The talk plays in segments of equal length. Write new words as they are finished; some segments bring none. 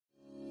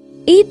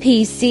E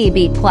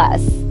PCB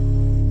Plus.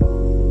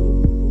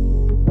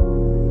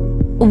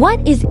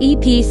 What is E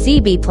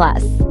PCB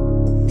Plus?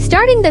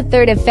 Starting the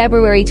 3rd of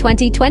February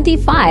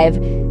 2025,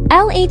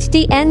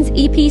 LHDN's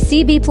E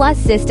PCB Plus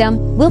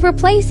system will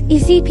replace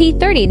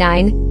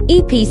ECP39,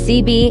 E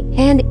PCB,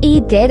 and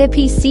E-Data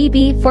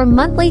PCB for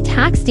monthly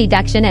tax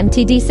deduction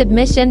MTD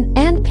submission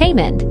and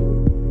payment.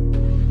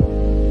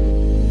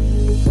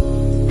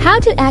 How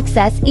to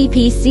access E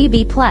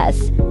PCB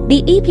Plus?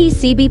 The E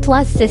PCB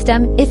Plus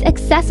system is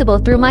accessible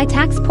through My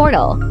Tax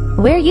portal,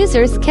 where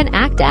users can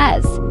act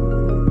as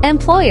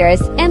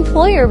employers.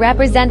 Employer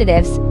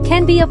representatives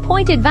can be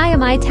appointed via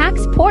My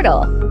Tax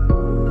portal.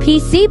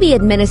 PCB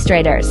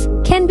administrators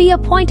can be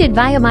appointed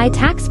via My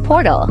Tax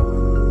portal.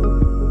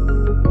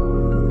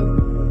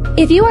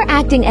 If you are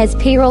acting as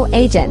payroll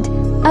agent,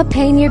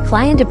 obtain your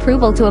client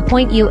approval to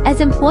appoint you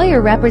as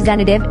employer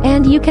representative,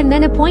 and you can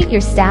then appoint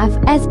your staff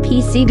as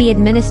PCB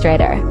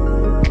administrator.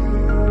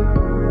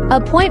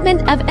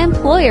 Appointment of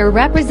employer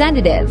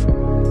representative.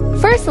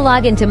 First,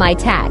 log into My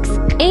Tax,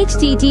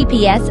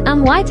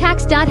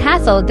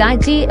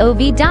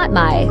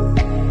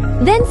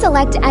 https://mytax.hassle.gov.my. Then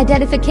select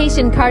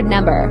identification card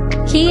number,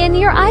 key in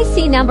your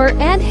IC number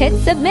and hit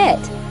submit.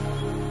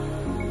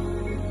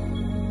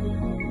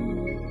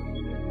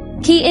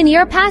 Key in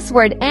your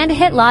password and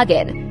hit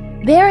login.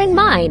 Bear in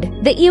mind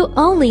that you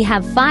only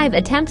have 5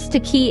 attempts to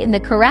key in the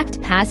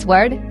correct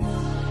password.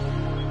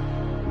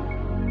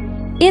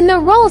 In the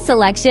role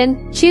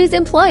selection, choose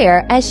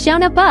employer as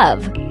shown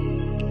above.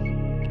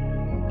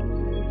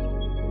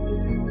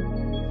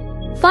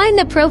 Find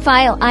the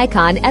profile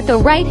icon at the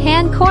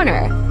right-hand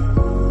corner.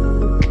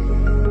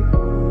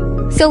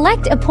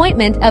 Select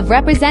Appointment of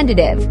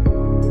Representative.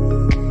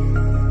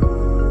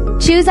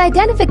 Choose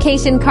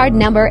Identification Card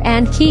Number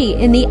and key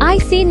in the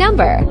IC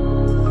number.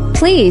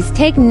 Please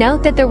take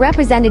note that the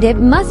representative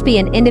must be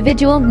an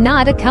individual,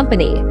 not a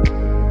company.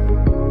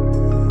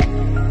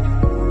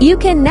 You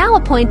can now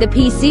appoint the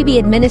PCB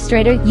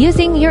administrator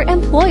using your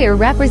employer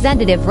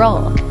representative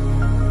role.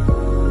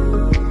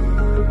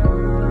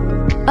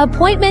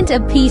 Appointment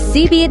of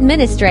PCB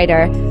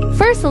administrator.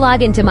 First,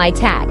 log into My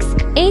Tax,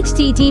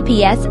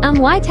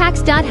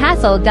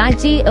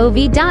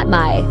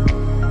 https://mytax.hassle.gov.my.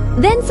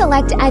 Then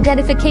select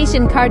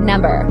Identification Card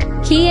Number,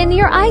 key in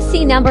your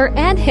IC number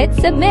and hit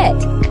Submit.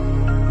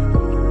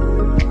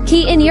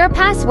 Key in your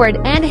password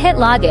and hit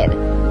Login.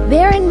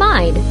 Bear in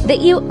mind that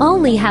you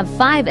only have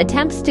 5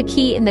 attempts to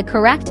key in the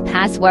correct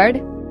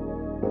password.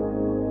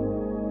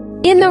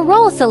 In the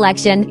role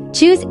selection,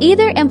 choose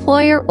either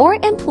employer or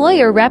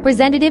employer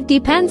representative,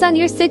 depends on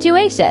your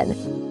situation.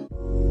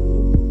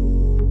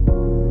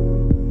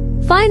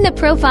 Find the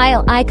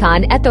profile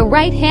icon at the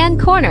right-hand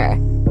corner.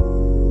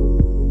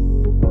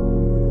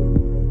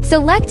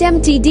 Select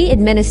MTD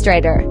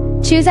administrator.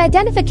 Choose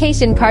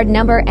Identification Card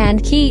Number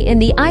and key in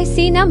the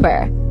IC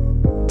number.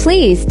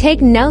 Please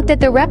take note that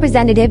the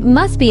representative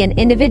must be an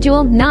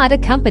individual, not a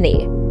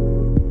company.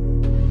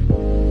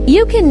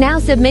 You can now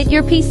submit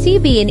your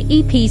PCB in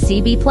E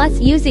PCB Plus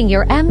using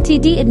your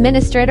MTD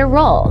administrator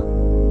role.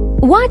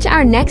 Watch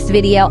our next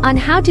video on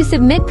how to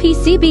submit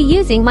PCB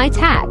using My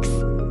Tax.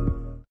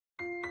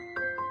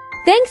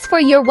 Thanks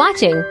for your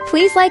watching.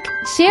 Please like,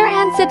 share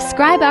and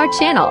subscribe our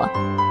channel.